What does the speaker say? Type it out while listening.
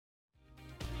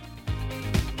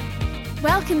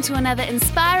Welcome to another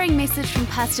inspiring message from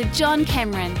Pastor John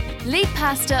Cameron, lead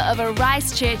pastor of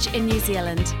Arise Church in New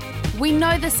Zealand. We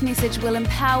know this message will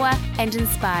empower and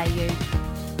inspire you.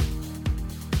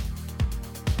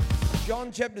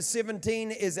 John chapter 17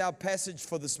 is our passage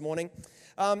for this morning.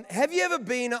 Have you ever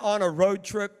been on a road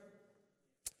trip?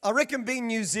 I reckon being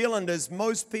New Zealanders,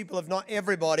 most people, if not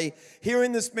everybody,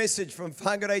 hearing this message from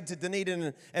Whangarei to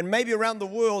Dunedin and maybe around the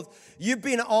world, you've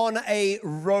been on a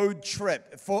road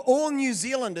trip. For all New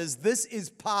Zealanders, this is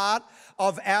part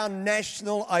of our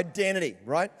national identity,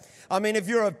 right? I mean, if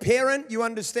you're a parent, you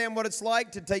understand what it's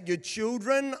like to take your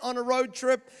children on a road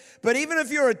trip. But even if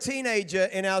you're a teenager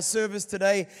in our service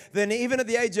today, then even at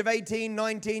the age of 18,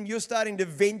 19, you're starting to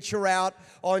venture out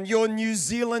on your New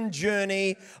Zealand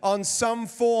journey on some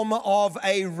form of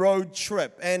a road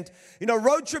trip. And, you know,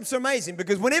 road trips are amazing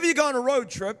because whenever you go on a road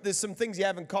trip, there's some things you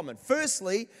have in common.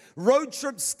 Firstly, road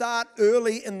trips start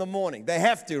early in the morning. They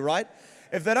have to, right?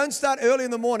 If they don't start early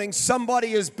in the morning,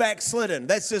 somebody is backslidden.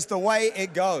 That's just the way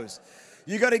it goes.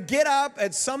 You got to get up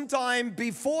at some time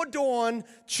before dawn,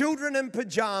 children in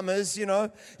pajamas, you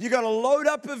know. You got to load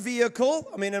up a vehicle.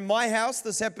 I mean, in my house,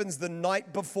 this happens the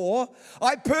night before.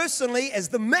 I personally, as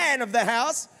the man of the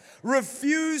house,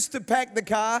 refuse to pack the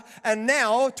car. And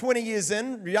now, 20 years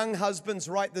in, young husbands,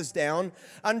 write this down,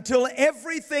 until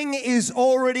everything is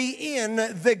already in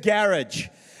the garage.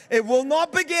 It will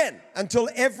not begin until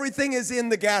everything is in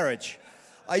the garage.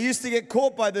 I used to get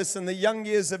caught by this in the young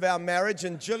years of our marriage,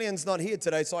 and Jillian's not here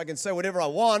today, so I can say whatever I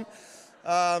want.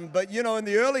 But, you know, in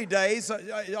the early days,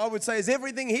 I would say, is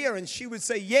everything here? And she would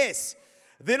say, yes.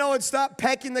 Then I would start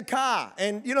packing the car.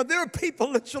 And, you know, there are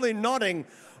people literally nodding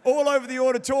all over the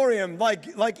auditorium,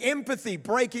 like empathy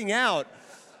breaking out.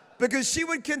 Because she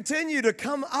would continue to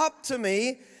come up to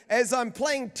me as I'm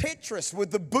playing Tetris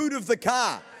with the boot of the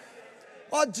car.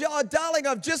 Oh, darling,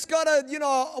 I've just got to, you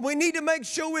know, we need to make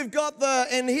sure we've got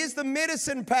and here's the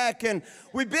medicine pack, and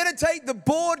we better take the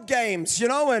board games, you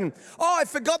know, and, oh, I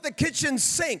forgot the kitchen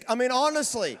sink. I mean,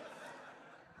 honestly,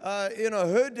 you know,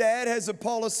 her dad has a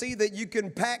policy that you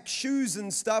can pack shoes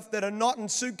and stuff that are not in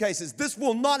suitcases. This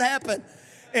will not happen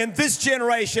in this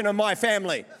generation of my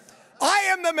family. I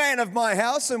am the man of my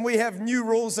house, and we have new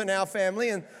rules in our family,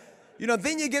 and you know,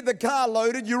 then you get the car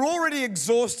loaded, you're already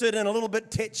exhausted and a little bit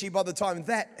tetchy by the time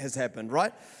that has happened,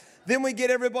 right? Then we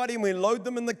get everybody and we load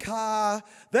them in the car.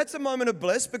 That's a moment of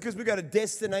bliss because we've got a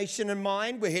destination in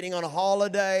mind. We're heading on a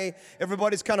holiday.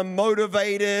 Everybody's kind of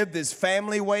motivated. There's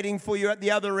family waiting for you at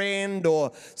the other end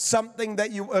or something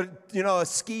that you know, a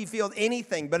ski field,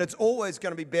 anything. But it's always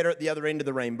going to be better at the other end of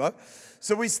the rainbow.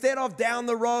 So we set off down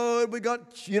the road. We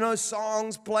got, you know,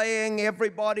 songs playing.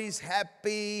 Everybody's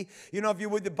happy. You know, if you're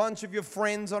with a bunch of your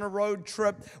friends on a road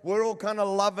trip, we're all kind of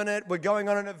loving it. We're going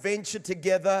on an adventure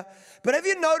together. But have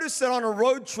you noticed that on a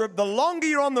road trip, the longer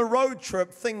you're on the road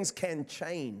trip, things can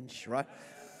change, right?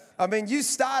 I mean, you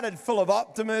started full of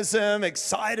optimism,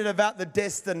 excited about the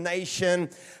destination.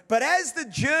 But as the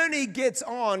journey gets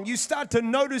on, you start to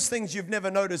notice things you've never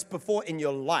noticed before in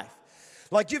your life.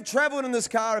 Like you've traveled in this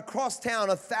car across town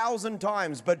 1,000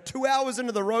 times, but 2 hours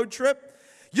into the road trip,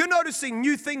 you're noticing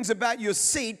new things about your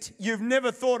seat you've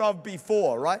never thought of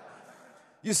before, right?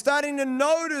 You're starting to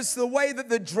notice the way that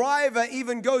the driver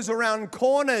even goes around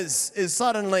corners is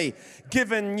suddenly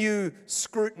given you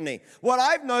scrutiny. What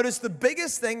I've noticed, the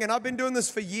biggest thing, and I've been doing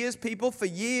this for years, people, for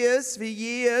years,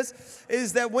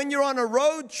 is that when you're on a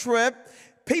road trip,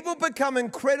 people become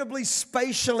incredibly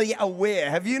spatially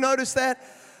aware. Have you noticed that?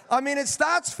 I mean, it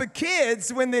starts for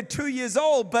kids when they're 2 years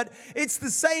old, but it's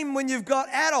the same when you've got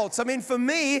adults. I mean, for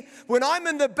me, when I'm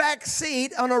in the back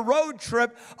seat on a road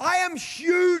trip, I am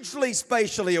hugely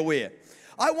spatially aware.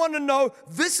 I want to know,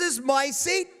 this is my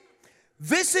seat,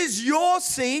 this is your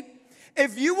seat.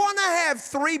 If you want to have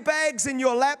 3 bags in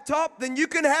your laptop, then you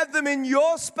can have them in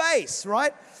your space,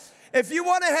 right? If you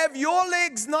want to have your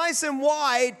legs nice and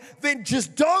wide, then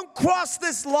just don't cross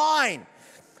this line.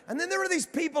 And then there are these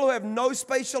people who have no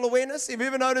spatial awareness. Have you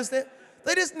ever noticed that?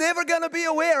 They're just never going to be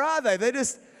aware, are they? They're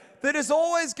just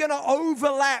always going to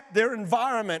overlap their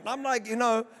environment. I'm like, you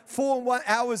know, 4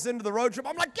 hours into the road trip,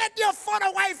 I'm like, get your foot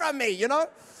away from me, you know?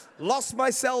 Lost my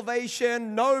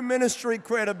salvation, no ministry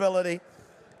credibility.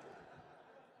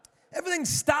 Everything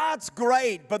starts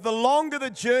great, but the longer the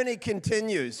journey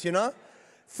continues, you know,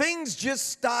 things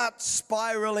just start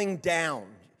spiraling down.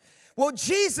 Well,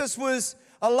 Jesus was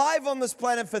alive on this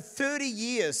planet for 30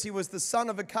 years. He was the son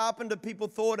of a carpenter, people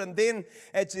thought, and then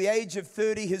at the age of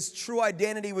 30, his true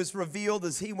identity was revealed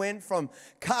as he went from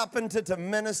carpenter to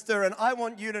minister. And I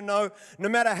want you to know, no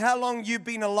matter how long you've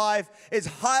been alive, it's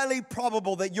highly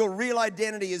probable that your real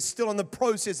identity is still in the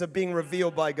process of being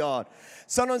revealed by God.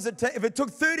 Sometimes if it took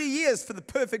 30 years for the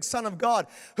perfect Son of God,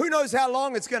 who knows how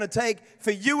long it's going to take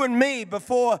for you and me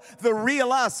before the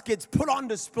real us gets put on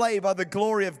display by the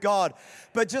glory of God.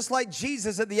 But just like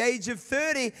Jesus at the age of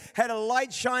 30 had a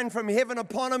light shine from heaven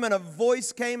upon him and a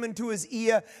voice came into his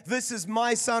ear, "This is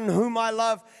my Son whom I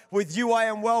love. With you I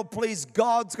am well pleased."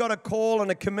 God's got a call and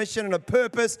a commission and a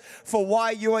purpose for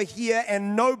why you are here,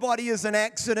 and nobody is an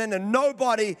accident, and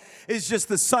nobody is just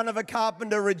the son of a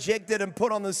carpenter rejected and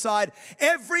put on the side.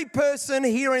 Every person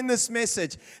hearing this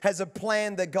message has a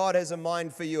plan that God has in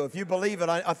mind for you. If you believe it,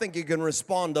 I think you can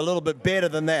respond a little bit better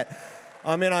than that.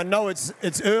 I mean, I know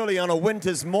it's early on a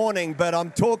winter's morning, but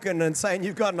I'm talking and saying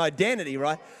you've got an identity,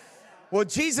 right? Well,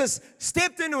 Jesus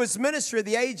stepped into his ministry at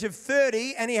the age of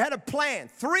 30, and he had a plan,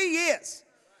 3 years.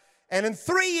 And in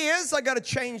 3 years, I got to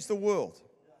change the world.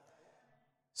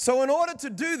 So in order to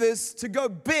do this, to go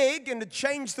big and to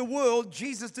change the world,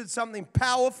 Jesus did something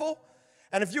powerful.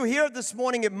 And if you hear it this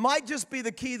morning, it might just be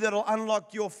the key that'll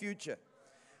unlock your future.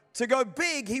 To go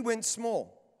big, he went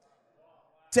small.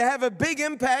 To have a big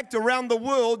impact around the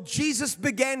world, Jesus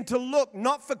began to look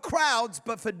not for crowds,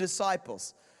 but for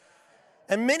disciples.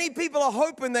 And many people are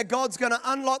hoping that God's going to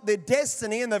unlock their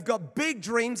destiny, and they've got big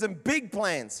dreams and big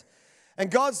plans.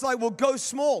 And God's like, well, go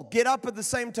small. Get up at the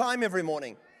same time every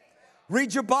morning.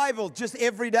 Read your Bible just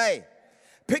every day.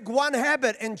 Pick one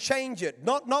habit and change it.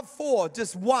 Not four,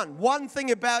 just one. One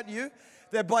thing about you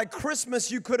that by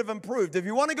Christmas you could have improved. If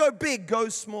you want to go big, go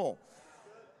small.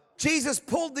 Jesus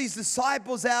pulled these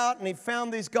disciples out and he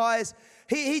found these guys.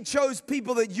 He chose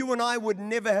people that you and I would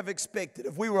never have expected.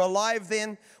 If we were alive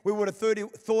then, we would have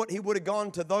thought he would have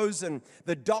gone to those in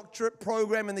the doctorate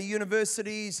program in the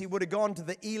universities. He would have gone to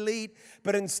the elite.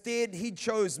 But instead, he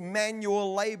chose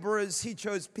manual laborers. He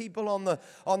chose people on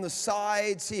the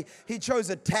sides. He chose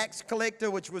a tax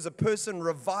collector, which was a person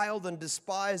reviled and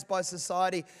despised by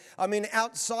society. I mean,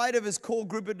 outside of his core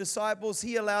group of disciples,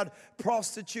 he allowed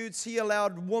prostitutes. He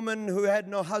allowed women who had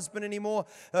no husband anymore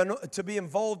to be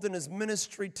involved in his ministry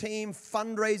team,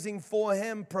 fundraising for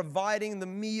him, providing the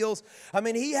meals. I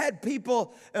mean, he had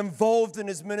people involved in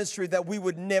his ministry that we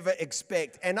would never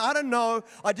expect. And I don't know,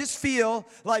 I just feel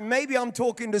like maybe I'm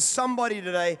talking to somebody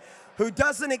today who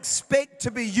doesn't expect to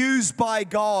be used by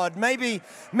God. Maybe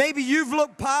you've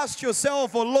looked past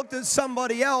yourself or looked at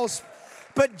somebody else,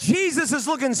 but Jesus is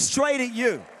looking straight at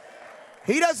you.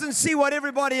 He doesn't see what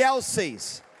everybody else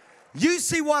sees. You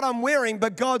see what I'm wearing,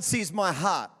 but God sees my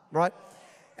heart, right?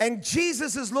 And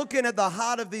Jesus is looking at the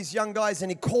heart of these young guys,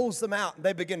 and he calls them out, and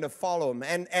they begin to follow him.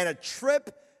 And a trip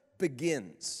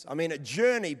begins. I mean, a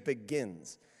journey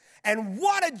begins. And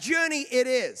what a journey it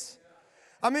is.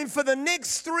 I mean, for the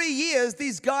next 3 years,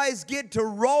 these guys get to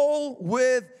roll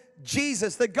with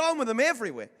Jesus. They're going with him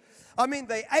everywhere. I mean,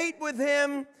 they ate with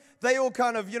him. They all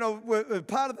kind of, were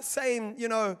part of the same,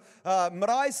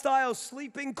 Marae-style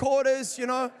sleeping quarters,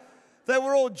 They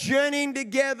were all journeying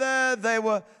together. They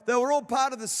were all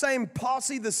part of the same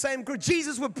posse, the same group.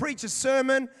 Jesus would preach a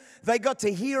sermon. They got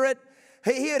to hear it.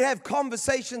 He'd have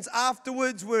conversations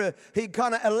afterwards where he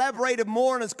kind of elaborated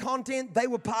more on his content. They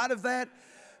were part of that.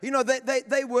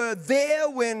 They were there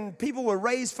when people were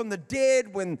raised from the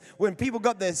dead, when people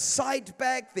got their sight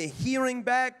back, their hearing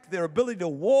back, their ability to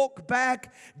walk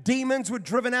back. Demons were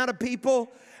driven out of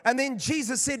people. And then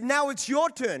Jesus said, now it's your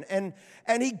turn. And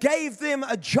he gave them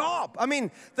a job. I mean,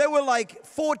 they were like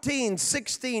 14,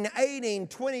 16, 18,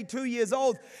 22 years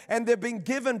old, and they've been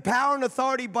given power and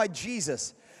authority by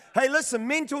Jesus. Hey, listen,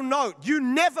 mental note, you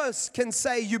never can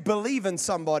say you believe in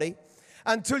somebody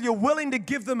until you're willing to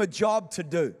give them a job to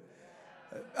do.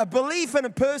 A belief in a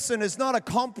person is not a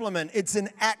compliment, it's an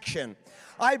action.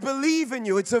 I believe in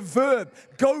you, it's a verb.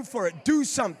 Go for it, do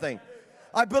something.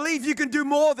 I believe you can do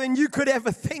more than you could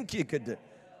ever think you could do.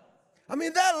 I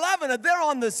mean, they're loving it. They're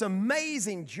on this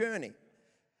amazing journey.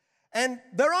 And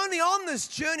they're only on this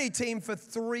journey, team, for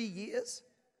 3 years.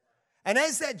 And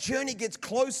as that journey gets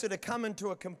closer to coming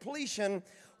to a completion,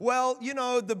 well,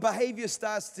 the behavior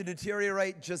starts to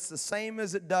deteriorate just the same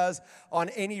as it does on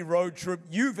any road trip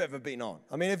you've ever been on.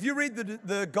 I mean, if you read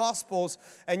the Gospels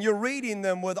and you're reading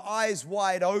them with eyes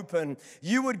wide open,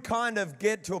 you would kind of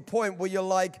get to a point where you're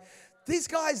like, these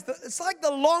guys, it's like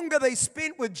the longer they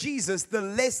spent with Jesus, the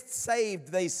less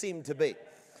saved they seem to be.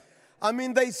 I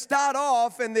mean, they start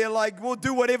off and they're like, we'll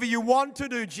do whatever you want to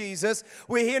do, Jesus.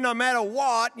 We're here no matter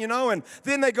what, and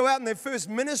then they go out on their first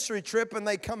ministry trip and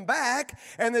they come back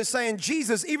and they're saying,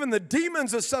 Jesus, even the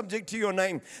demons are subject to your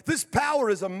name. This power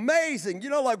is amazing.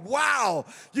 Like, wow,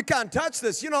 you can't touch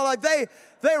this. Like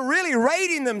they're really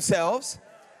rating themselves.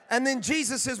 And then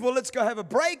Jesus says, well, let's go have a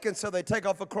break. And so they take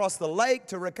off across the lake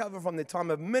to recover from their time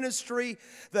of ministry.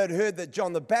 They'd heard that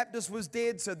John the Baptist was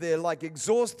dead, so they're like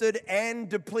exhausted and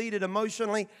depleted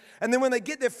emotionally. And then when they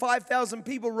get there, 5,000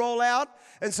 people roll out.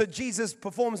 And so Jesus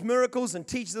performs miracles and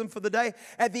teaches them for the day.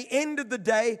 At the end of the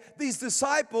day, these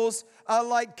disciples are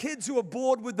like kids who are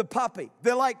bored with the puppy.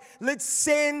 They're like, let's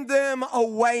send them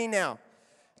away now.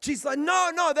 Jesus is like,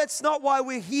 no, that's not why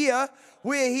we're here.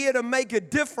 We're here to make a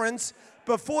difference.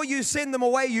 Before you send them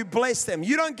away, you bless them.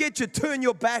 You don't get to turn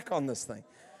your back on this thing.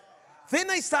 Then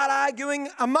they start arguing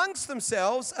amongst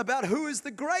themselves about who is the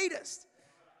greatest.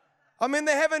 I mean,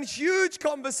 they're having huge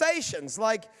conversations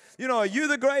like, are you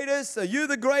the greatest? Are you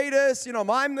the greatest?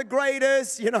 I'm the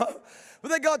greatest, But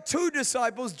they got two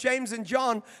disciples, James and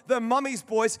John, the mummy's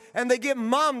boys, and they get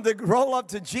mom to roll up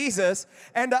to Jesus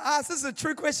and to ask, this is a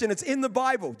true question, it's in the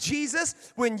Bible.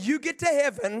 Jesus, when you get to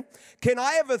heaven, can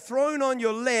I have a throne on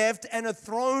your left and a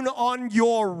throne on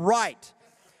your right?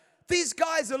 These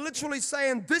guys are literally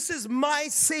saying, this is my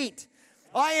seat.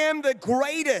 I am the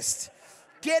greatest.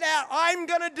 Get out. I'm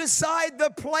going to decide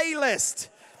the playlist.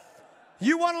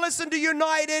 You want to listen to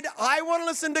United? I want to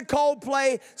listen to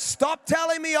Coldplay. Stop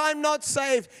telling me I'm not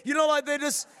saved. Like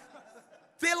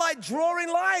they're like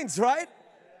drawing lines, right?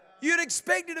 You'd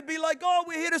expect it to be like, oh,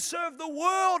 we're here to serve the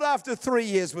world after 3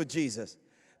 years with Jesus.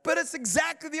 But it's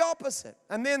exactly the opposite.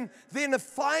 And then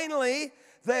finally,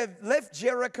 they've left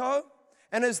Jericho.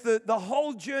 And as the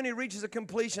whole journey reaches a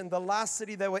completion, the last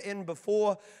city they were in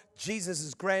before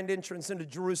Jesus' grand entrance into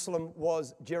Jerusalem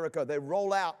was Jericho. They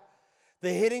roll out.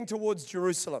 They're heading towards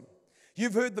Jerusalem.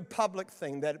 You've heard the public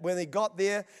thing that when they got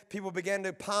there, people began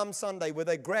to Palm Sunday, where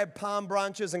they grabbed palm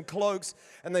branches and cloaks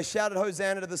and they shouted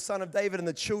Hosanna to the Son of David, and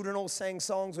the children all sang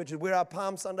songs, which is where our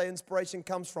Palm Sunday inspiration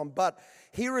comes from. But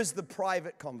here is the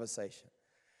private conversation.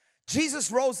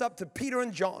 Jesus rolls up to Peter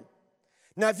and John.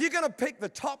 Now, if you're going to pick the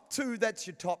top two, that's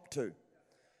your top two.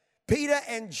 Peter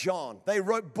and John, they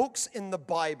wrote books in the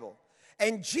Bible.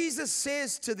 And Jesus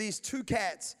says to these two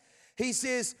cats, he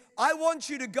says, I want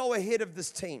you to go ahead of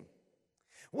this team.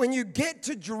 When you get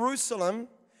to Jerusalem,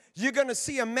 you're going to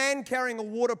see a man carrying a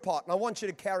water pot, and I want you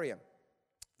to carry him.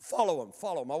 Follow him.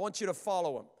 I want you to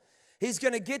follow him. He's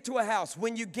going to get to a house.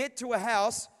 When you get to a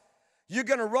house, you're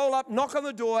going to roll up, knock on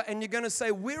the door, and you're going to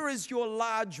say, where is your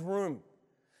large room?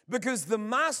 Because the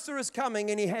master is coming,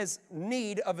 and he has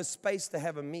need of a space to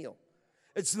have a meal.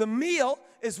 The meal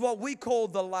is what we call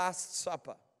the Last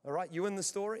Supper. All right, you in the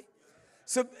story?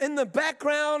 So in the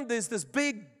background, there's this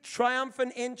big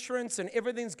triumphant entrance and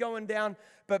everything's going down.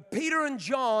 But Peter and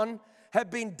John have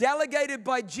been delegated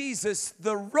by Jesus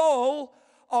the role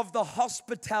of the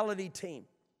hospitality team.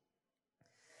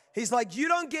 He's like, you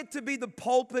don't get to be the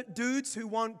pulpit dudes who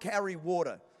won't carry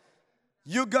water.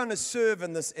 You're going to serve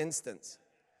in this instance.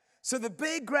 So the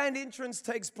big grand entrance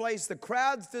takes place. The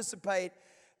crowds dissipate.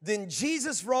 Then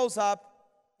Jesus rolls up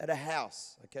at a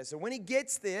house. Okay, so when he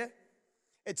gets there,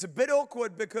 it's a bit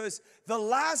awkward because the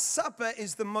Last Supper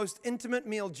is the most intimate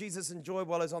meal Jesus enjoyed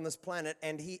while he was on this planet,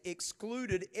 and he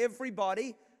excluded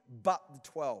everybody but the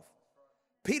 12.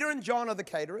 Peter and John are the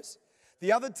caterers.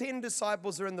 The other 10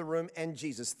 disciples are in the room, and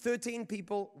Jesus. 13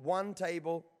 people, one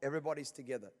table, everybody's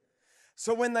together.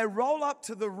 So when they roll up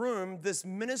to the room, this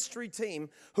ministry team,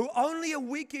 who only a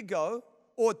week ago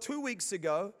or 2 weeks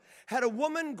ago had a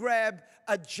woman grab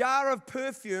a jar of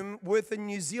perfume worth in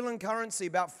New Zealand currency,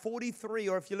 about 43,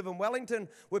 or if you live in Wellington,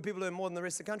 where people earn more than the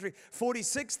rest of the country,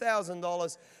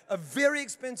 $46,000. A very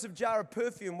expensive jar of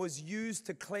perfume was used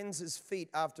to cleanse his feet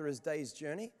after his day's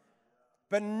journey.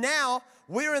 But now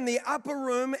we're in the upper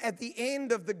room at the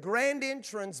end of the grand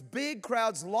entrance, big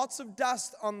crowds, lots of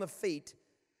dust on the feet,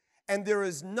 and there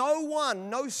is no one,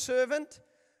 no servant,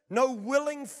 no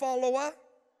willing follower,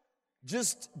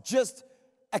 just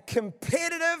a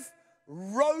competitive,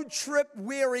 road trip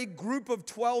weary group of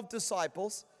 12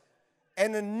 disciples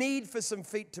and a need for some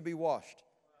feet to be washed.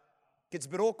 Gets a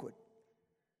bit awkward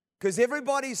because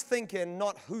everybody's thinking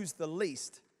not who's the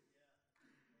least.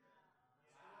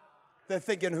 They're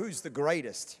thinking who's the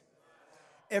greatest.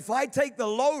 If I take the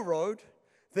low road,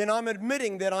 then I'm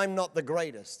admitting that I'm not the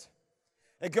greatest.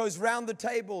 It goes round the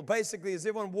table. Basically, as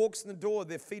everyone walks in the door,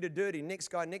 their feet are dirty. Next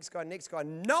guy, next guy, next guy,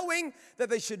 knowing that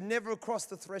they should never cross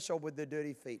the threshold with their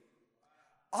dirty feet.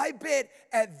 I bet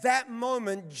at that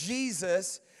moment,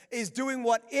 Jesus is doing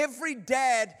what every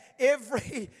dad,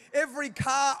 every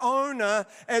car owner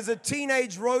as a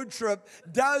teenage road trip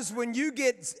does when you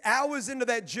get hours into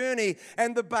that journey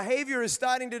and the behavior is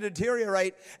starting to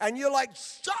deteriorate and you're like,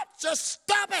 just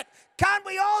stop it. Can't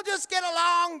we all just get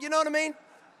along? You know what I mean?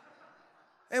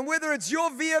 And whether it's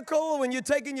your vehicle when you're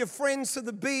taking your friends to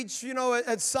the beach, you know,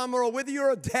 at summer, or whether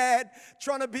you're a dad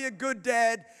trying to be a good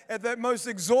dad at that most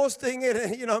exhausting,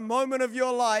 you know, moment of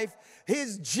your life,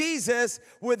 here's Jesus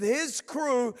with his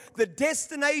crew. The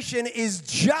destination is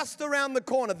just around the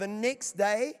corner. The next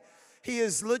day, he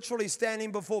is literally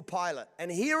standing before Pilate. And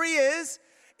here he is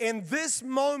in this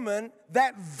moment.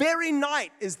 That very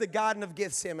night is the Garden of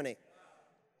Gethsemane.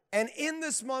 And in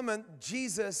this moment,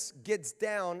 Jesus gets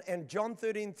down, and John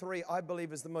 13:3, I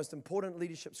believe, is the most important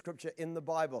leadership scripture in the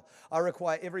Bible. I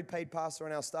require every paid pastor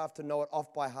on our staff to know it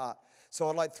off by heart. So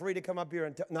I'd like 3 to come up here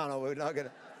and no, we're not going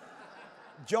to.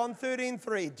 John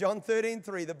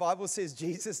 13:3, the Bible says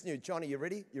Jesus knew. Johnny, you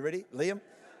ready? You ready?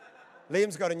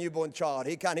 Liam's got a newborn child.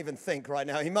 He can't even think right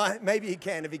now. Maybe he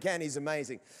can. If he can, he's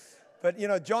amazing. But, you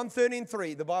know, John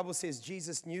 13:3, the Bible says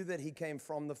Jesus knew that he came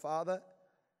from the Father,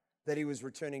 that he was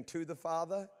returning to the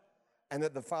Father, and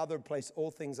that the Father had placed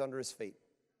all things under his feet.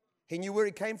 He knew where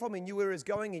he came from, he knew where he was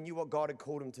going, he knew what God had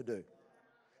called him to do.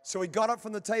 So he got up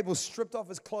from the table, stripped off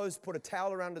his clothes, put a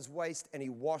towel around his waist, and he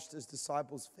washed his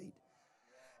disciples' feet.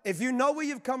 If you know where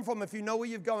you've come from, if you know where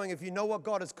you're going, if you know what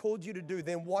God has called you to do,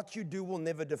 then what you do will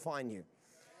never define you.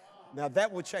 Now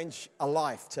that will change a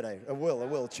life today. It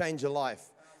will change a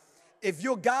life. If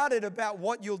you're guarded about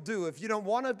what you'll do, if you don't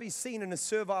want to be seen in a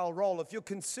servile role, if you're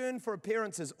concerned for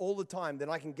appearances all the time, then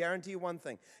I can guarantee you one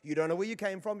thing. You don't know where you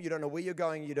came from, you don't know where you're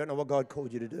going, you don't know what God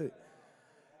called you to do.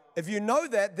 If you know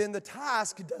that, then the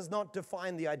task does not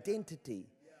define the identity.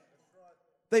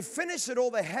 They finish it all,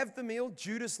 they have the meal,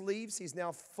 Judas leaves, he's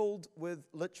now filled with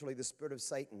literally the spirit of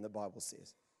Satan, the Bible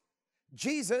says.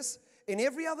 Jesus, in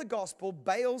every other gospel,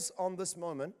 bails on this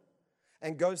moment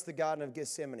and goes to the Garden of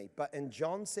Gethsemane. But in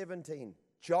John 17,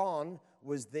 John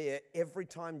was there every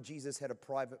time Jesus had a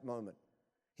private moment.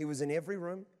 He was in every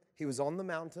room. He was on the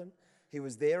mountain. He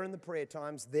was there in the prayer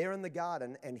times, there in the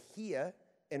garden. And here,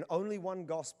 in only one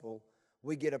gospel,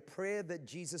 we get a prayer that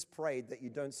Jesus prayed that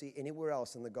you don't see anywhere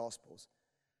else in the Gospels.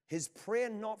 His prayer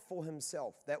not for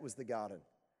himself, that was the garden.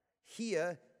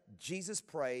 Here, Jesus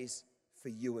prays for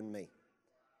you and me.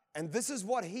 And this is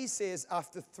what he says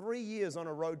after 3 years on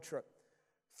a road trip.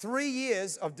 3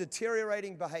 years of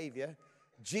deteriorating behavior,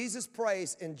 Jesus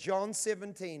prays in John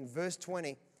 17, verse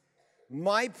 20,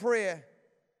 my prayer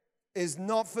is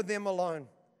not for them alone.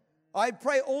 I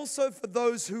pray also for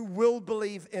those who will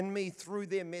believe in me through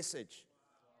their message.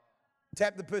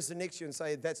 Tap the person next to you and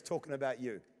say, that's talking about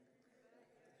you.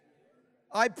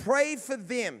 I pray for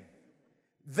them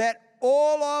that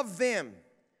all of them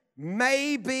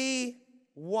may be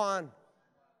one.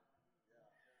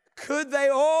 Could they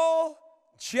all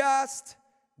just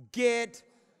get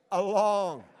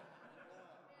along?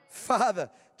 Father,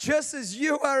 just as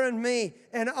you are in me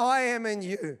and I am in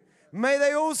you, may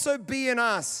they also be in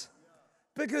us.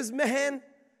 Because, man,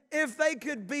 if they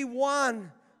could be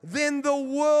one, then the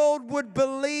world would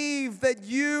believe that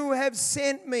you have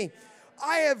sent me.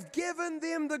 I have given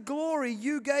them the glory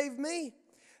you gave me,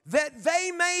 that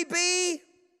they may be,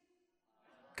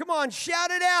 come on,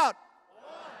 shout it out.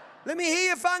 Let me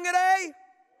hear you, Whangarei.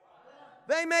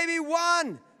 They may be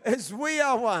one as we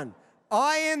are one.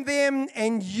 I in them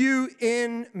and you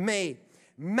in me.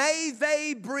 May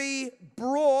they be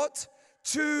brought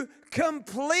to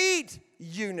complete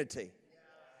unity.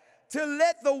 To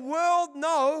let the world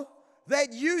know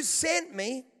that you sent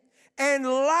me and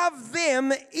love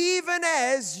them even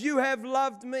as you have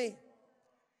loved me.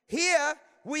 Here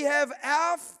we have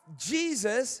our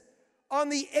Jesus on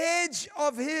the edge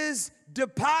of his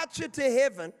departure to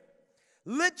heaven.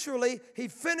 Literally, he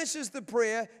finishes the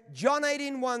prayer. John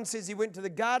 18:1 says he went to the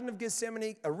Garden of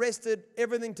Gethsemane, arrested,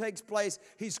 everything takes place.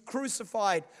 He's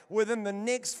crucified within the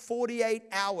next 48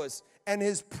 hours. And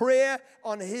his prayer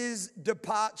on his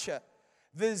departure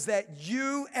is that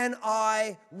you and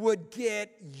I would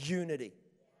get unity.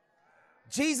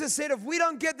 Jesus said, if we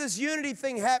don't get this unity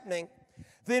thing happening,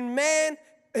 then man,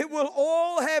 it will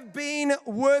all have been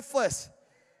worthless.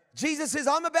 Jesus says,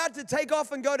 I'm about to take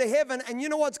off and go to heaven, and you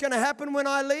know what's going to happen when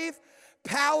I leave?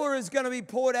 Power is going to be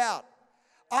poured out.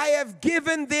 I have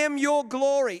given them your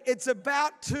glory. It's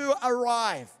about to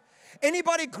arrive.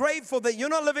 Anybody grateful that you're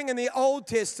not living in the Old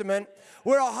Testament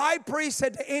where a high priest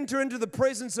had to enter into the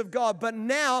presence of God, but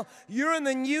now you're in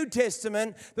the New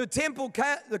Testament. The temple,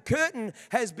 the curtain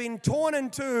has been torn in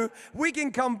two. We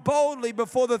can come boldly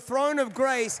before the throne of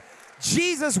grace.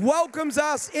 Jesus welcomes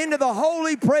us into the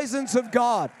holy presence of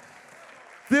God.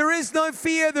 There is no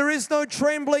fear, there is no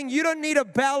trembling. You don't need a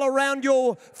bell around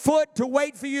your foot to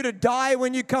wait for you to die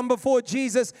when you come before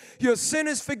Jesus. Your sin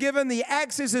is forgiven, the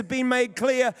access has been made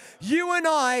clear. You and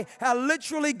I are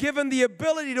literally given the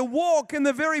ability to walk in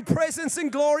the very presence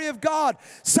and glory of God.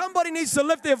 Somebody needs to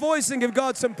lift their voice and give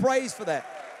God some praise for that.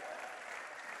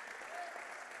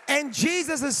 And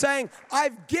Jesus is saying,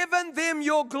 I've given them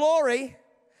your glory,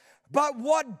 but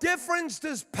what difference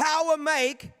does power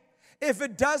make if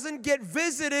it doesn't get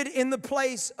visited in the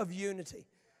place of unity?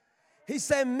 He's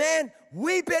saying, man,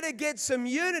 we better get some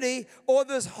unity or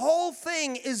this whole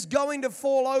thing is going to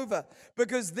fall over,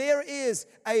 because there is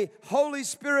a Holy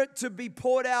Spirit to be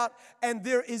poured out and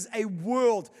there is a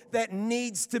world that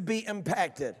needs to be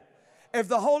impacted. If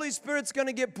the Holy Spirit's going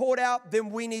to get poured out,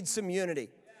 then we need some unity.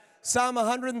 Psalm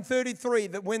 133,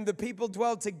 that when the people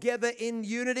dwell together in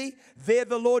unity, there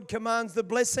the Lord commands the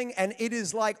blessing, and it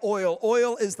is like oil.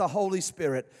 Oil is the Holy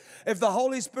Spirit. If the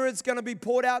Holy Spirit's going to be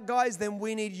poured out, guys, then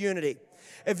we need unity.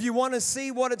 If you want to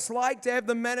see what it's like to have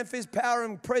the manifest power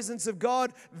and presence of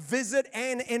God visit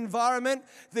an environment,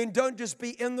 then don't just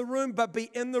be in the room, but be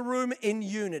in the room in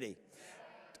unity.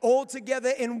 All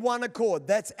together in one accord.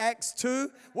 That's Acts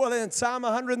 2. Well, in Psalm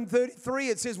 133,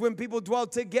 it says when people dwell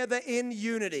together in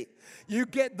unity. You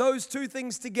get those two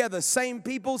things together. Same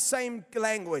people, same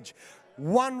language.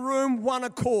 One room, one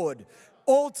accord.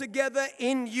 All together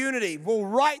in unity. Well,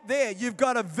 right there, you've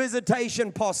got a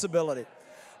visitation possibility.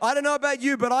 I don't know about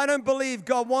you, but I don't believe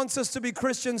God wants us to be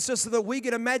Christians just so that we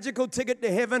get a magical ticket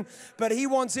to heaven. But He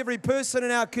wants every person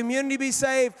in our community to be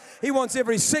saved. He wants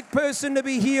every sick person to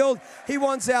be healed. He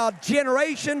wants our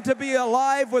generation to be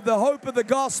alive with the hope of the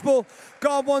gospel.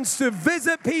 God wants to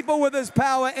visit people with His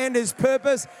power and His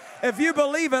purpose. If you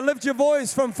believe it, lift your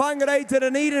voice from Whangarei to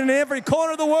Dunedin in every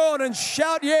corner of the world and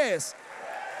shout yes.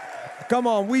 Come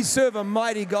on, we serve a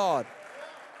mighty God.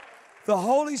 The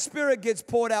Holy Spirit gets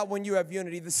poured out when you have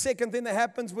unity. The second thing that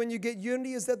happens when you get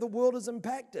unity is that the world is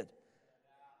impacted.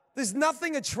 There's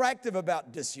nothing attractive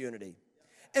about disunity.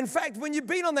 In fact, when you've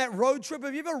been on that road trip,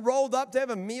 have you ever rolled up to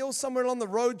have a meal somewhere on the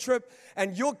road trip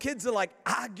and your kids are like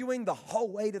arguing the whole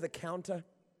way to the counter?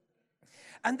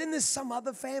 And then there's some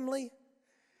other family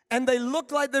and they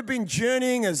look like they've been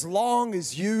journeying as long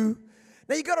as you.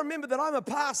 Now, you got to remember that I'm a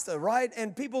pastor, right?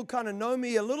 And people kind of know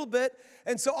me a little bit.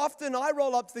 And so often I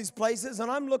roll up to these places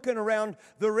and I'm looking around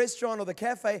the restaurant or the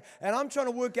cafe and I'm trying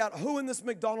to work out who in this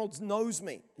McDonald's knows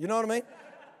me. You know what I mean?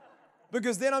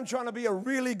 Because then I'm trying to be a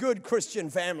really good Christian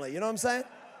family. You know what I'm saying?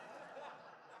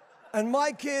 And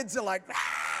my kids are like,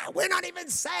 we're not even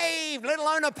saved, let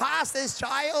alone a pastor's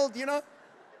child, you know?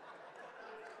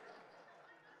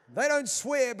 They don't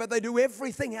swear, but they do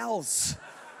everything else.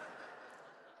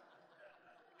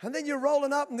 And then you're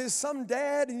rolling up and there's some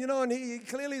dad, and and he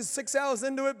clearly is 6 hours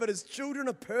into it, but his children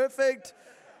are perfect.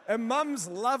 And mom's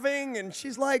loving and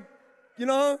she's like, And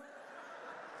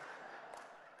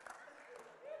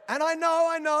I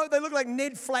know, they look like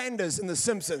Ned Flanders in The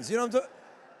Simpsons, you know what I'm talking?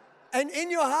 And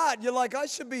in your heart, you're like, I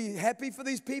should be happy for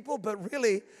these people, but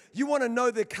really, you want to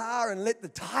know the car and let the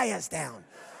tires down.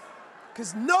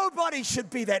 Because nobody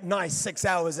should be that nice 6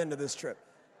 hours into this trip.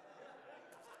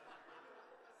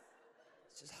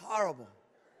 It's just horrible.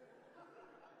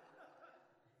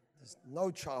 There's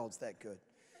no child's that good.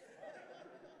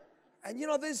 And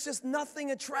there's just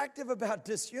nothing attractive about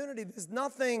disunity. There's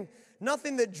nothing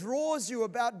that draws you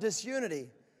about disunity.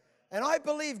 And I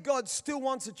believe God still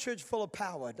wants a church full of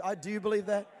power. Do you believe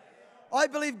that? I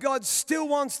believe God still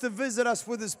wants to visit us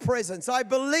with His presence. I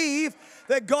believe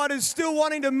that God is still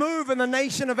wanting to move in the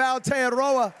nation of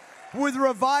Aotearoa with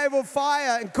revival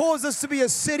fire and cause us to be a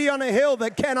city on a hill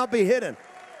that cannot be hidden.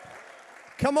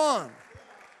 Come on.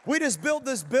 We just built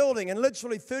this building and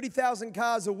literally 30,000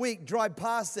 cars a week drive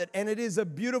past it, and it is a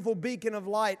beautiful beacon of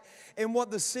light in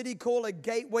what the city call a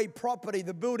gateway property.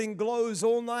 The building glows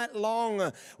all night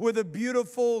long with a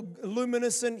beautiful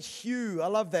luminescent hue. I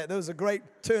love that. That was a great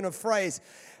turn of phrase.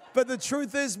 But the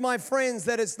truth is, my friends,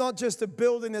 that it's not just a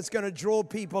building that's going to draw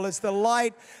people. It's the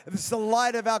light. It's the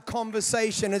light of our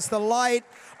conversation. It's the light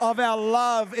of our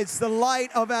love. It's the light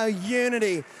of our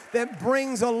unity that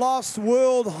brings a lost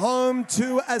world home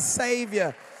to a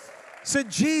Savior. So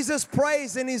Jesus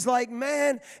prays and He's like,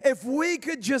 man, if we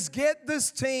could just get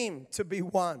this team to be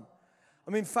one.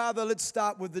 I mean, Father, let's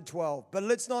start with the 12, but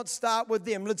let's not start with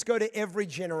them. Let's go to every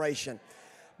generation.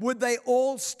 Would they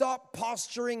all stop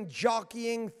posturing,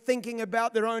 jockeying, thinking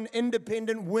about their own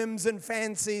independent whims and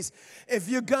fancies? If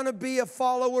you're going to be a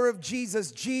follower of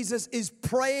Jesus, Jesus is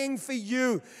praying for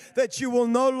you that you will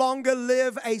no longer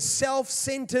live a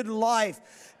self-centered life,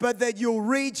 but that you'll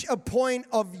reach a point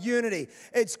of unity.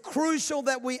 It's crucial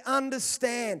that we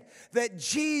understand that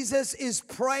Jesus is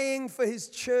praying for His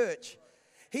church.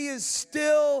 He is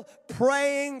still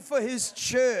praying for His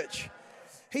church.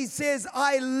 He says,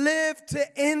 I live to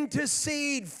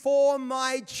intercede for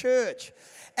my church.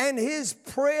 And His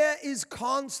prayer is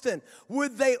constant.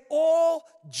 Would they all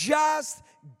just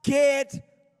get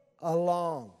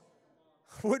along?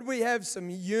 Would we have some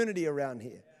unity around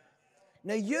here?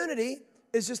 Now, unity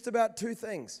is just about two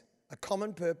things: a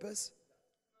common purpose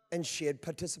and shared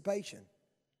participation.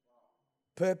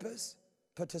 Purpose,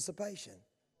 participation.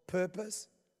 Purpose,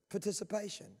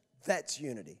 participation. That's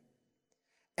unity.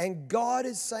 And God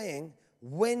is saying,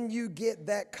 when you get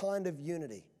that kind of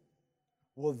unity,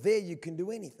 well, there you can do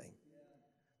anything.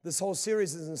 This whole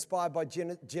series is inspired by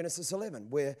Genesis 11,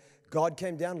 where God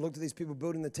came down, looked at these people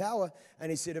building the tower,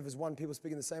 and He said, if there's one people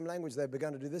speaking the same language, they've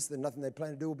begun to do this, then nothing they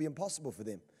plan to do will be impossible for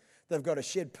them. They've got a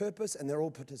shared purpose, and they're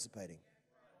all participating.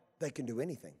 They can do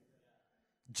anything.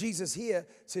 Jesus here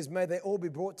says, may they all be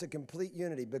brought to complete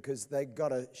unity because they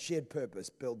got a shared purpose: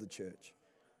 build the church.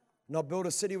 Not build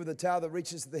a city with a tower that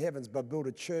reaches to the heavens, but build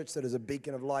a church that is a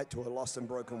beacon of light to a lost and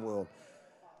broken world.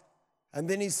 And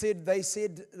then they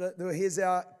said, here's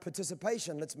our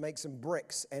participation. Let's make some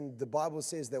bricks. And the Bible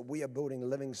says that we are building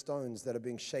living stones that are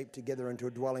being shaped together into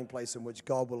a dwelling place in which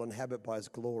God will inhabit by His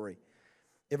glory.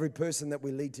 Every person that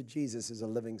we lead to Jesus is a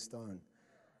living stone.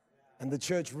 And the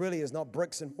church really is not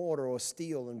bricks and mortar or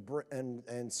steel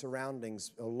and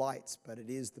surroundings or lights, but it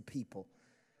is the people.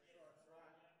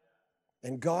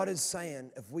 And God is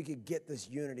saying, if we could get this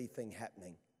unity thing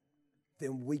happening,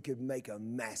 then we could make a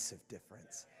massive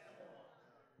difference.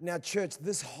 Now, church,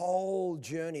 this whole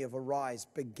journey of Arise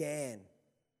began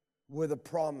with a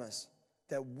promise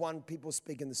that one people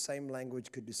speaking the same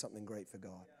language could do something great for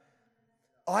God.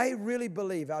 I really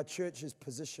believe our church is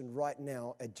positioned right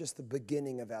now at just the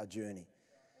beginning of our journey.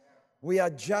 We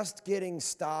are just getting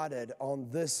started on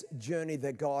this journey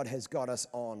that God has got us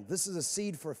on. This is a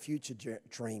seed for a future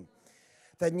dream.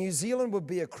 That New Zealand would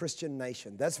be a Christian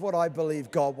nation. That's what I believe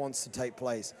God wants to take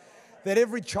place. That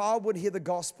every child would hear the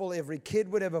gospel, every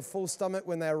kid would have a full stomach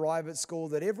when they arrive at school,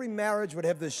 that every marriage would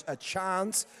have a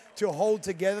chance to hold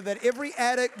together, that every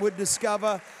addict would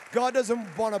discover God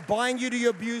doesn't want to bind you to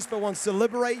your abuse, but wants to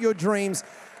liberate your dreams,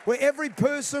 where every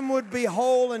person would be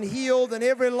whole and healed and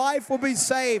every life will be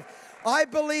saved. I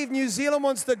believe New Zealand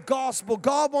wants the gospel.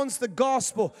 God wants the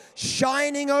gospel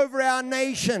shining over our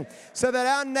nation so that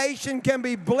our nation can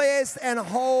be blessed and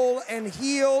whole and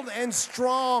healed and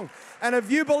strong. And if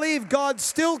you believe God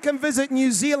still can visit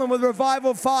New Zealand with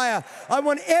revival fire, I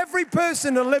want every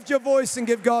person to lift your voice and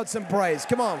give God some praise.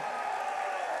 Come on.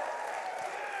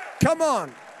 Come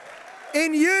on.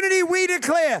 In unity, we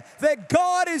declare that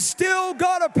God has still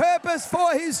got a purpose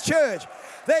for His church.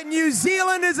 That New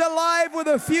Zealand is alive with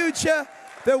a future,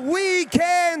 that we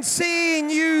can see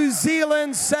New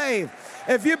Zealand saved.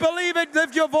 If you believe it,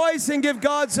 lift your voice and give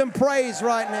God some praise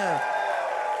right now.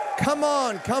 Come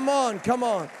on, come on, come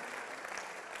on.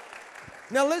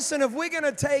 Now listen, if we're going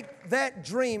to take that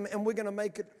dream and we're going to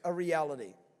make it a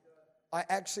reality, I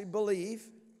actually believe,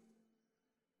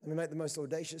 let me make the most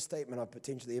audacious statement I've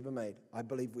potentially ever made. I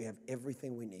believe we have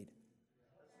everything we need.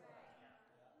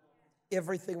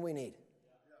 Everything we need.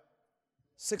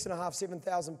 6,500,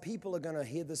 7,000 people are going to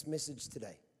hear this message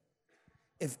today.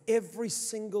 If every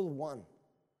single one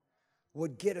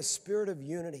would get a spirit of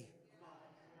unity,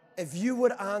 if you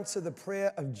would answer the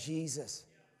prayer of Jesus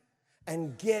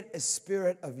and get a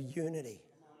spirit of unity,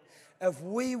 if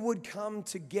we would come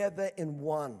together in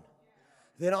one,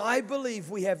 then I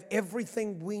believe we have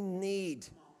everything we need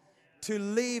to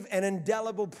leave an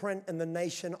indelible print in the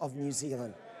nation of New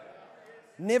Zealand.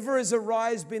 Never has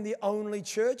Arise been the only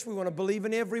church. We want to believe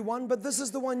in everyone, but this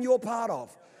is the one you're part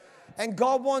of. And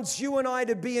God wants you and I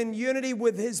to be in unity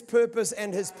with His purpose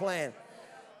and His plan.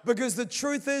 Because the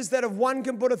truth is that if one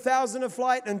can put 1,000 to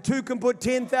flight and two can put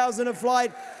 10,000 to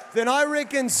flight, then I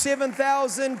reckon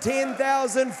 7,000,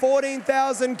 10,000,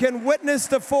 14,000 can witness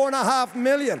to 4.5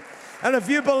 million. And if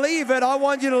you believe it, I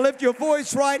want you to lift your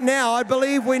voice right now. I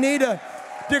believe we need to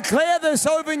declare this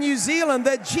over New Zealand,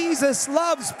 that Jesus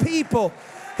loves people.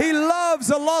 He loves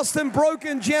a lost and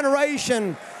broken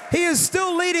generation. He is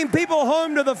still leading people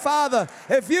home to the Father.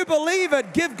 If you believe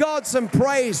it, give God some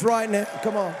praise right now.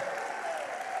 Come on.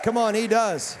 Come on, He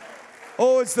does.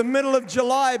 Oh, it's the middle of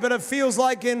July, but it feels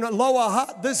like in Lower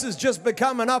Hutt, this has just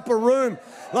become an upper room.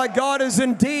 Like God is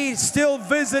indeed still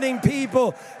visiting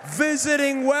people,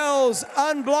 visiting wells,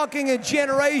 unblocking a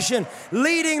generation,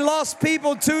 leading lost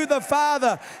people to the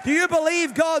Father. Do you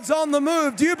believe God's on the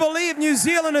move? Do you believe New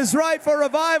Zealand is ripe for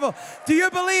revival? Do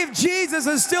you believe Jesus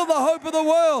is still the hope of the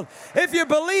world? If you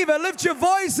believe it, lift your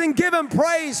voice and give Him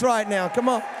praise right now. Come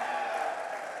on.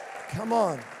 Come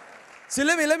on. See,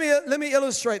 let me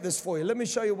illustrate this for you. Let me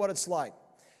show you what it's like.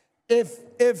 If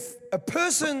a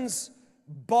person's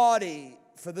body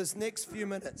for this next few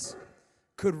minutes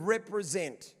could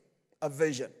represent a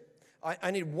vision, I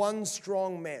need one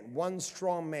strong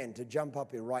man to jump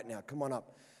up here right now. Come on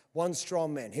up. One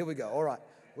strong man. Here we go. All right.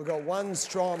 We've got one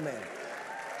strong man.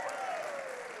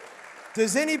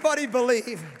 Does anybody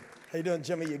believe? How you doing,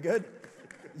 Jimmy? You good?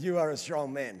 You are a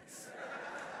strong man.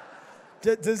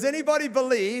 Does anybody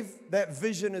believe that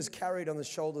vision is carried on the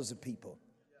shoulders of people?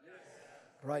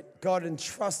 Right? God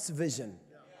entrusts vision.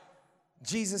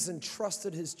 Jesus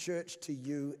entrusted His church to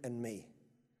you and me.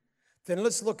 Then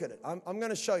let's look at it. I'm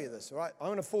going to show you this, all right? I'm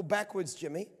going to fall backwards,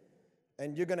 Jimmy,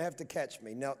 and you're going to have to catch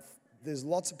me. Now, there's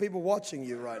lots of people watching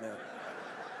you right now,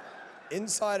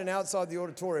 inside and outside the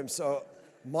auditorium, so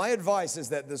my advice is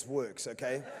that this works,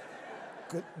 okay?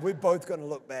 We're both going to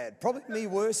look bad. Probably me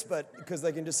worse, but because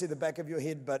they can just see the back of your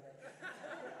head, but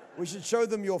we should show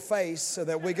them your face so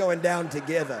that we're going down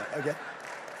together, okay?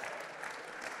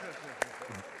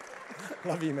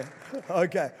 Love you, man.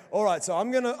 Okay. All right, so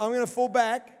I'm gonna fall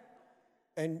back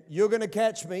and you're gonna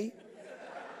catch me.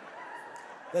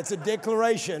 That's a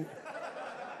declaration.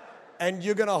 And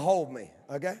you're gonna hold me,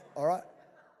 okay? All right?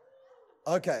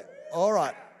 Okay. All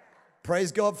right.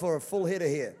 Praise God for a full head of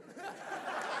hair.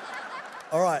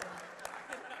 All right.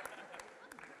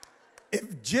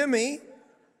 If Jimmy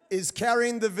is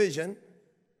carrying the vision,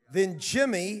 then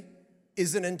Jimmy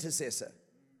is an intercessor.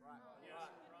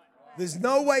 There's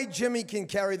no way Jimmy can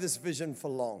carry this vision for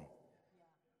long.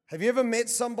 Have you ever met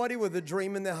somebody with a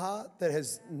dream in their heart that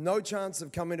has no chance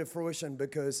of coming to fruition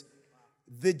because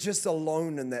they're just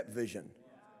alone in that vision?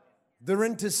 They're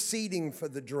interceding for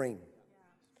the dream.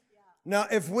 Now,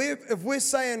 if we're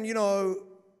saying, you know,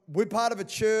 we're part of a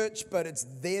church, but it's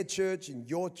their church and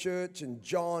your church and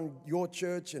John, your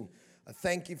church, and I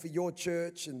thank you for your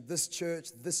church and this church,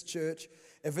 this church.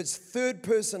 If it's third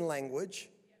person language,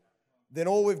 then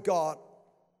all we've got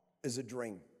is a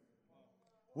dream.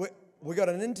 We got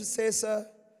an intercessor,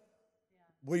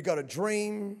 we got a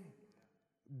dream,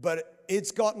 but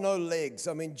it's got no legs.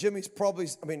 I mean, Jimmy's probably,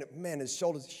 man, his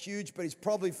shoulder's huge, but he's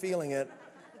probably feeling it.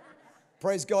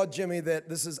 Praise God, Jimmy, that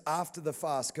this is after the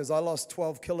fast, because I lost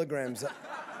 12 kilograms.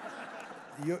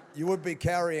 You would be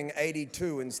carrying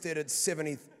 82, instead it's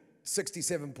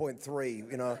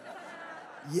 67.3, you know.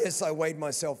 Yes, I weighed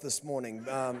myself this morning.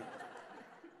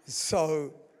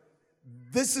 So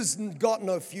this has got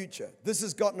no future. This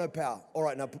has got no power. All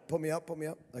right, now put me up.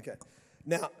 Okay.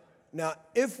 Now,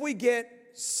 if we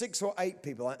get 6 or 8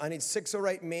 people, I need 6 or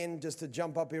 8 men just to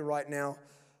jump up here right now.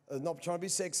 Not trying to be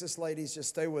sexist, ladies. Just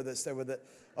stay with it.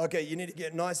 Okay, you need to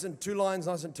get nice and 2 lines,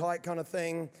 nice and tight kind of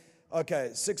thing.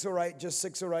 Okay, 6 or 8, just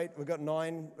 6 or 8. We've got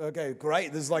 9. Okay,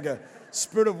 great. This is like a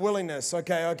spirit of willingness.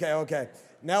 Okay.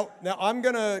 Now I'm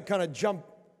going to kind of jump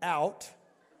out,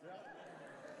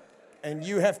 and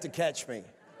you have to catch me.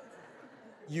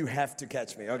 You have to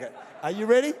catch me. Okay. Are you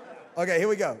ready? Okay, here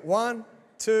we go. 1,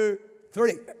 2,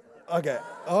 3. Okay.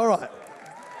 All right.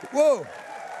 Whoa.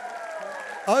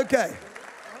 Okay.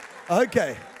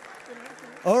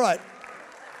 All right.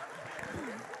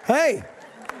 Hey,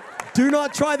 do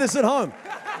not try this at home.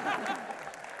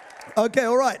 Okay,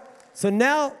 all right. So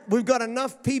now we've got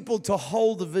enough people to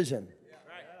hold the vision.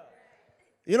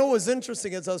 You know what was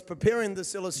interesting as I was preparing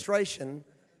this illustration,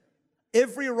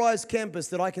 every Arise campus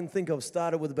that I can think of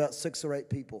started with about 6 or 8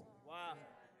 people. Wow.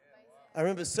 I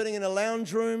remember sitting in a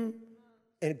lounge room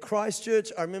in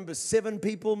Christchurch. I remember 7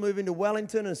 people moving to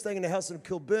Wellington and staying in a house in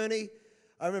Kilburnie.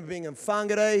 I remember being in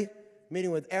Whangarei,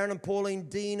 meeting with Aaron and Pauline,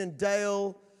 Dean and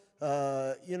Dale,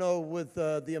 with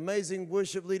the amazing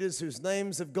worship leaders whose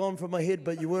names have gone from my head,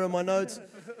 but you were in my notes.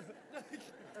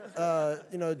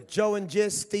 Joe and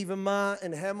Jess, Stephen Ma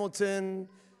in Hamilton,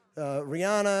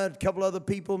 Rihanna, a couple other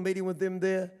people, meeting with them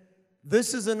there.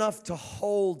 This is enough to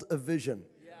hold a vision.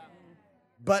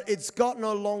 But it's got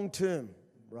no long term,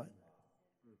 right?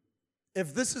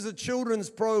 If this is a children's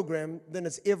program, then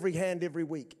it's every hand every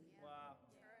week.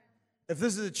 If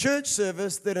this is a church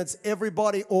service, then it's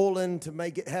everybody all in to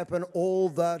make it happen all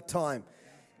the time.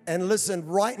 And listen,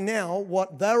 right now,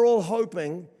 what they're all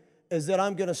hoping is that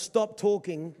I'm going to stop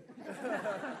talking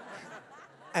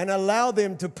and allow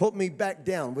them to put me back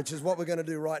down, which is what we're going to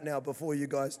do right now before you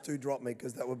guys do drop me,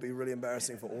 because that would be really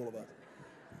embarrassing for all of us.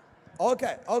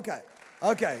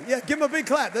 Okay. Yeah, give them a big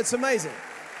clap. That's amazing.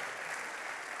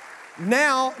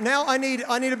 Now I need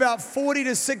about 40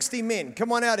 to 60 men.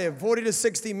 Come on out here, 40 to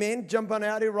 60 men. Jump on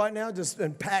out here right now,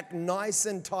 and pack nice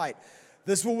and tight.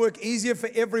 This will work easier for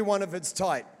everyone if it's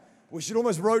tight. We should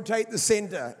almost rotate the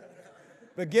center.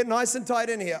 But get nice and tight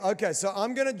in here. Okay, so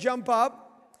I'm going to jump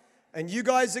up, and you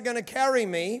guys are going to carry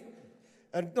me.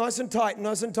 And nice and tight.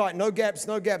 No gaps.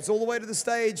 All the way to the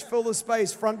stage. Fill the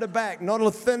space, front to back. Not a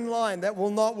thin line. That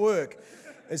will not work.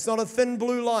 It's not a thin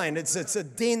blue line. It's a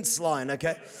dense line,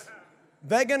 okay?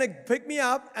 They're going to pick me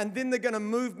up, and then they're going to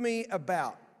move me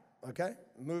about, okay?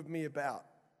 Move me about.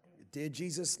 Dear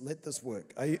Jesus, let this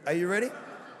work. Are you ready?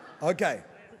 Okay.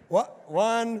 What?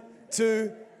 1,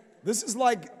 2. This is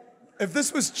like, if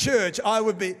this was church,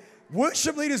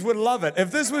 worship leaders would love it.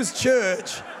 If this was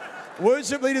church,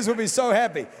 worship leaders would be so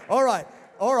happy. All right.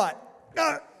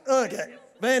 Okay.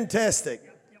 Fantastic.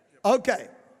 Okay.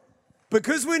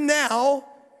 Because we now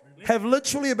have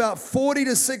literally about 40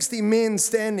 to 60 men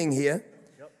standing here,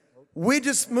 we're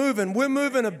just moving. We're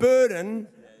moving a burden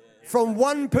from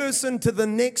one person to the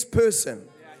next person.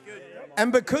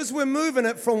 And because we're moving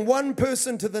it from one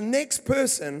person to the next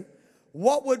person,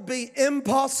 what would be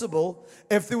impossible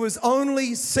if there was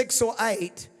only 6 or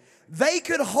 8, they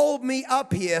could hold me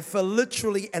up here for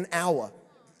literally an hour.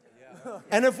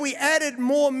 And if we added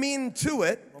more men to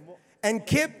it and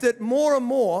kept it more and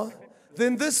more,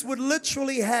 then this would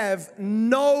literally have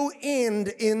no end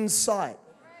in sight.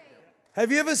 Have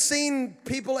you ever seen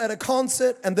people at a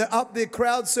concert and they're up there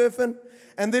crowd surfing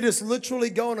and they're just literally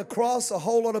going across a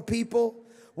whole lot of people?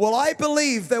 Well, I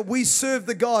believe that we serve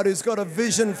the God who's got a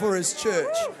vision for his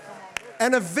church.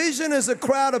 And a vision is a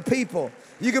crowd of people.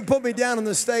 You can put me down on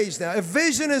the stage now. A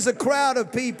vision is a crowd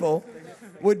of people.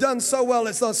 We're done so well,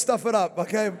 let's not stuff it up,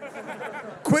 okay?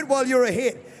 Quit while you're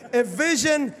ahead. A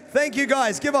vision, thank you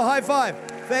guys. Give a high five.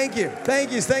 Thank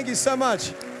you so much.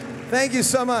 Thank you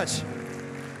so much.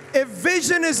 If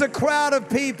vision is a crowd of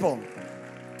people,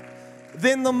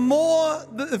 then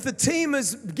if the team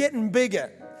is getting bigger,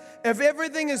 if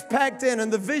everything is packed in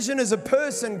and the vision is a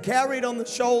person carried on the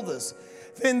shoulders,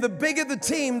 then the bigger the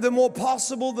team, the more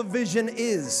possible the vision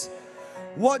is.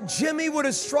 What Jimmy would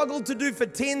have struggled to do for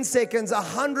 10 seconds,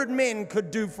 100 men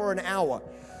could do for an hour.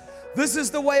 This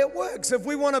is the way it works. If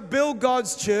we want to build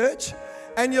God's church,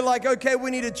 and you're like, okay, we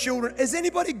need a children. Is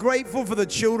anybody grateful for the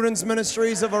children's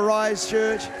ministries of Arise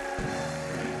Church?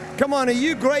 Come on, are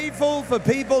you grateful for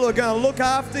people who are going to look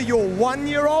after your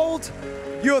 1-year-old,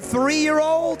 your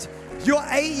 3-year-old, your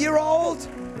 8-year-old?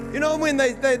 You know, when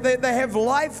they have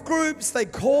life groups, they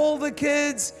call the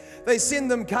kids, they send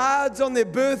them cards on their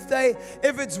birthday.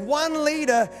 If it's one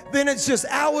leader, then it's just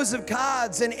hours of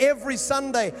cards. And every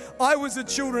Sunday, I was a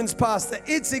children's pastor.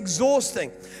 It's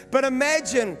exhausting. But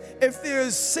imagine if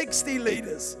there's 60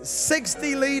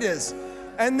 leaders.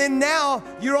 And then now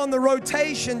you're on the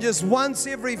rotation just once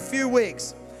every few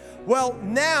weeks. Well,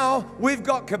 now we've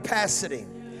got capacity.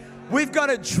 We've got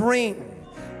a dream.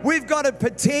 We've got a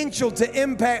potential to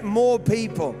impact more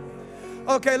people.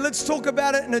 Okay, let's talk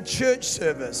about it in a church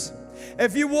service.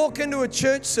 If you walk into a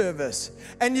church service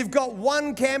and you've got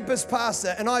one campus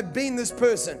pastor, and I've been this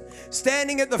person,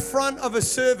 standing at the front of a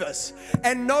service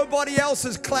and nobody else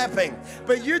is clapping,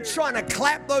 but you're trying to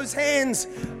clap those hands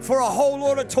for a whole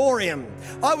auditorium.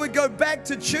 I would go back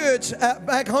to church,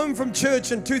 back home from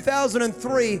church in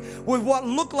 2003 with what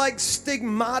looked like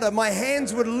stigmata. My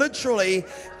hands would literally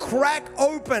crack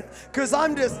open because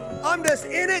I'm just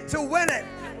in it to win it.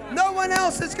 No one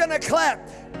else is going to clap.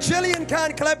 Jillian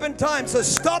can't clap in time, so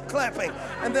stop clapping.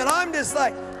 And then I'm just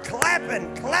like clapping.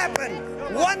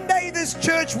 One day this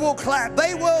church will clap.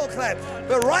 They will clap.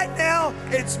 But right now,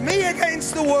 it's me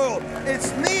against the world.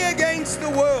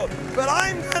 But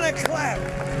I'm going to clap.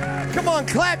 Come on,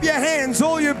 clap your hands,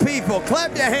 all you people.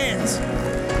 Clap your hands.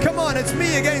 Come on, it's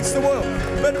me against the world.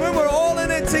 But when we're all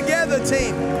in it together,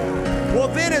 team, well,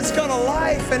 then it's got a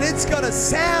life, and it's got a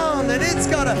sound, and it's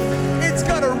got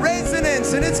a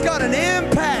resonance, and it's got an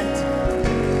impact.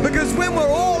 Because when we're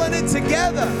all in it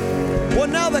together, well,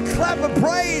 now the clap of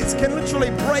praise can literally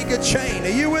break a chain. Are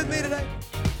you with me today?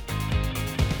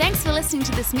 Thanks for listening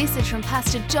to this message from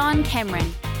Pastor John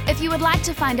Cameron. If you would like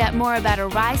to find out more about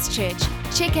Arise Church,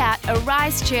 check out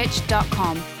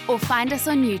arisechurch.com or find us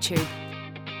on YouTube.